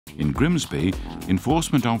In Grimsby,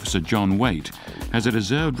 Enforcement Officer John Waite has a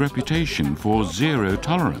deserved reputation for zero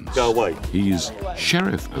tolerance. Go away. He's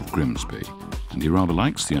Sheriff of Grimsby, and he rather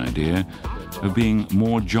likes the idea of being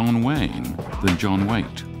more John Wayne than John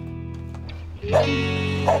Waite.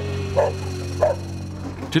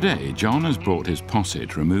 Today, John has brought his posse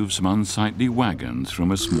to remove some unsightly wagons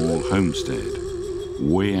from a small homestead.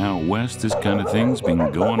 Way out west, this kind of thing's been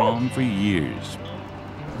going on for years.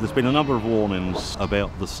 There's been a number of warnings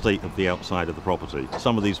about the state of the outside of the property.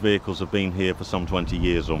 Some of these vehicles have been here for some 20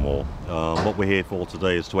 years or more. What we're here for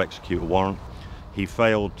today is to execute a warrant. He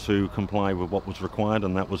failed to comply with what was required,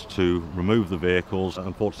 and that was to remove the vehicles.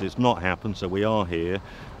 Unfortunately, it's not happened, so we are here,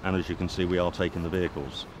 and as you can see, we are taking the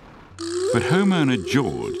vehicles. But homeowner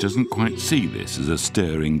George doesn't quite see this as a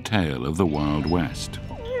stirring tale of the Wild West.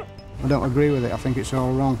 I don't agree with it. I think it's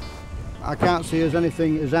all wrong. I can't see as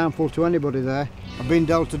anything as harmful to anybody there. I've been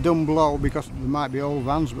dealt a dumb blow because there might be old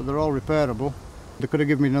vans, but they're all repairable. They could have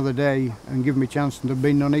given me another day and given me a chance, and there'd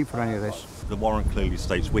been no need for any of this. The warrant clearly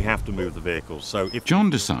states we have to move the vehicles, so if... John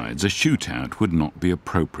decides a shootout would not be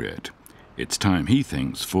appropriate. It's time, he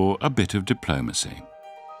thinks, for a bit of diplomacy.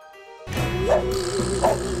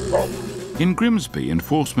 In Grimsby,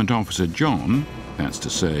 Enforcement Officer John, that's to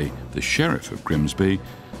say, the Sheriff of Grimsby,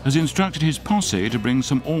 has instructed his posse to bring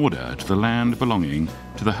some order to the land belonging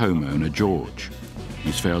to the homeowner George.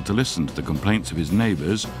 He's failed to listen to the complaints of his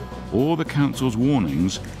neighbours or the council's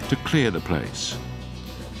warnings to clear the place.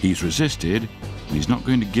 He's resisted, and he's not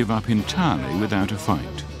going to give up entirely without a fight.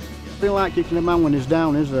 I feel like kicking a man when he's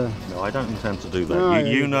down, is there? No, I don't intend to do that. No,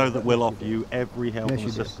 you know that we'll offer you every help and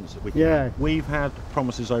assistance that we can. Yeah. We've had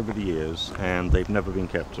promises over the years, and they've never been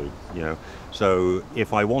kept to, you know. So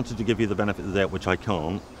if I wanted to give you the benefit of the doubt, which I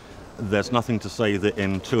can't, there's nothing to say that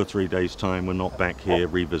in 2 or 3 days' time we're not back here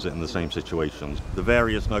revisiting the same situations. The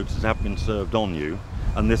various notices have been served on you,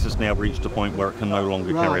 and this has now reached a point where it can no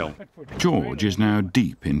longer carry on. George is now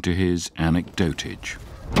deep into his anecdotage.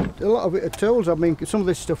 A lot of it are tools. I mean, some of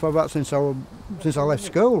this stuff I've had since I left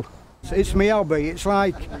school. It's my hobby. It's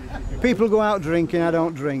like people go out drinking, I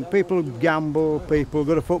don't drink. People gamble, people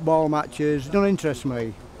go to football matches. It don't interest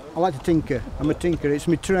me. I like to tinker. I'm a tinker. It's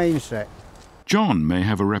my train set. John may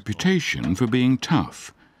have a reputation for being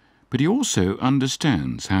tough, but he also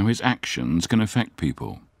understands how his actions can affect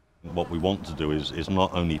people. What we want to do is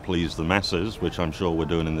not only please the masses, which I'm sure we're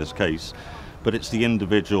doing in this case, but it's the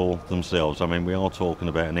individual themselves. I mean, we are talking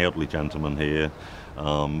about an elderly gentleman here.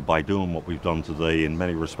 By doing what we've done today, in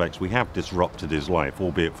many respects, we have disrupted his life,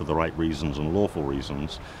 albeit for the right reasons and lawful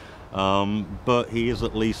reasons. But he is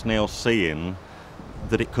at least now seeing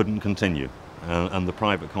that it couldn't continue. And the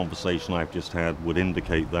private conversation I've just had would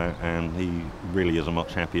indicate that, and he really is a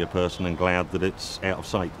much happier person and glad that it's out of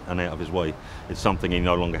sight and out of his way. It's something he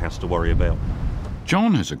no longer has to worry about.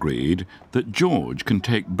 John has agreed that George can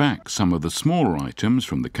take back some of the smaller items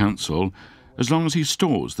from the council as long as he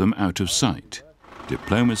stores them out of sight.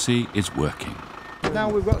 Diplomacy is working. Now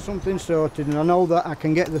we've got something sorted, and I know that I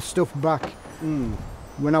can get the stuff back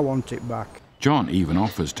when I want it back. John even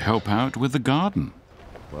offers to help out with the garden.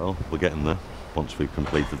 Well, we're getting there. Once we've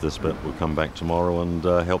completed this bit, we'll come back tomorrow and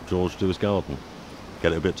help George do his garden.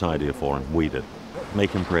 Get it a bit tidier for him, weed it,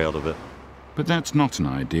 make him proud of it. But that's not an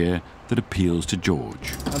idea that appeals to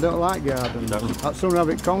George. I don't like gardens. I'd sooner have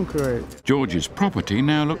it concrete. George's property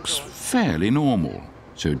now looks fairly normal,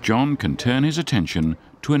 so John can turn his attention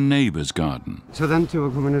to a neighbour's garden. So them two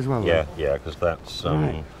are coming as well? Yeah, because that's...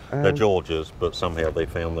 Right. They're George's, but somehow they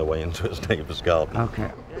found their way into his neighbour's garden.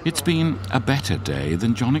 Okay. It's been a better day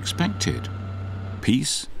than John expected.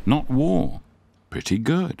 Peace, not war. Pretty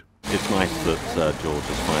good. It's nice that George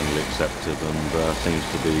has finally accepted and seems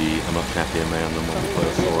to be a much happier man than when we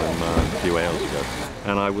first saw him a few hours ago.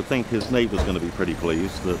 And I would think his neighbour's going to be pretty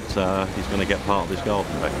pleased that he's going to get part of his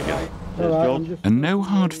garden back again. Cheers, George. And no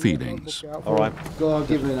hard feelings. All right. Go on,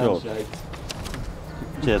 give me that.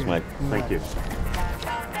 Cheers, mate. Thank you.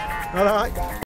 All right.